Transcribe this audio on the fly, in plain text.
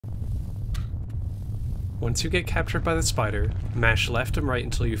Once you get captured by the spider, mash left and right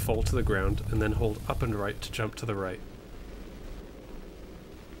until you fall to the ground, and then hold up and right to jump to the right.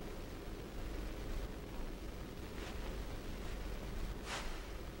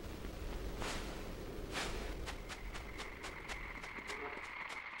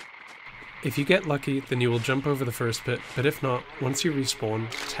 If you get lucky, then you will jump over the first bit, but if not, once you respawn,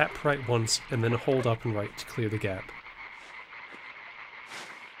 tap right once and then hold up and right to clear the gap.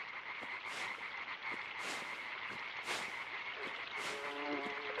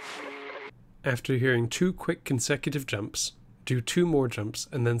 After hearing 2 quick consecutive jumps, do 2 more jumps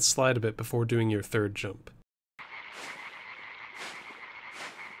and then slide a bit before doing your 3rd jump.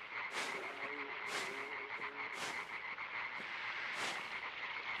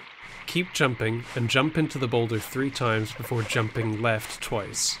 Keep jumping and jump into the boulder 3 times before jumping left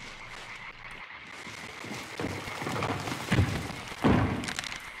twice.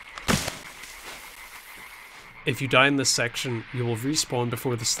 If you die in this section, you will respawn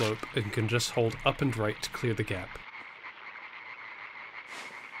before the slope and can just hold up and right to clear the gap.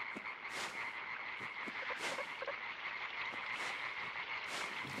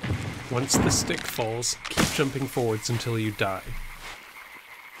 Once the stick falls, keep jumping forwards until you die.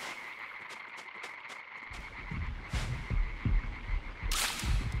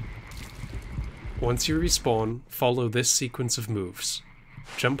 Once you respawn, follow this sequence of moves.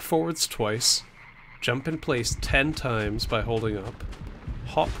 Jump forwards twice, jump in place 10 times by holding up,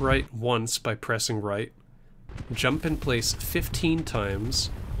 hop right once by pressing right, jump in place 15 times,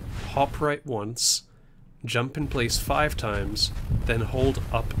 hop right once, jump in place 5 times, then hold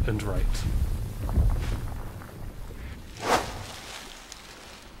up and right.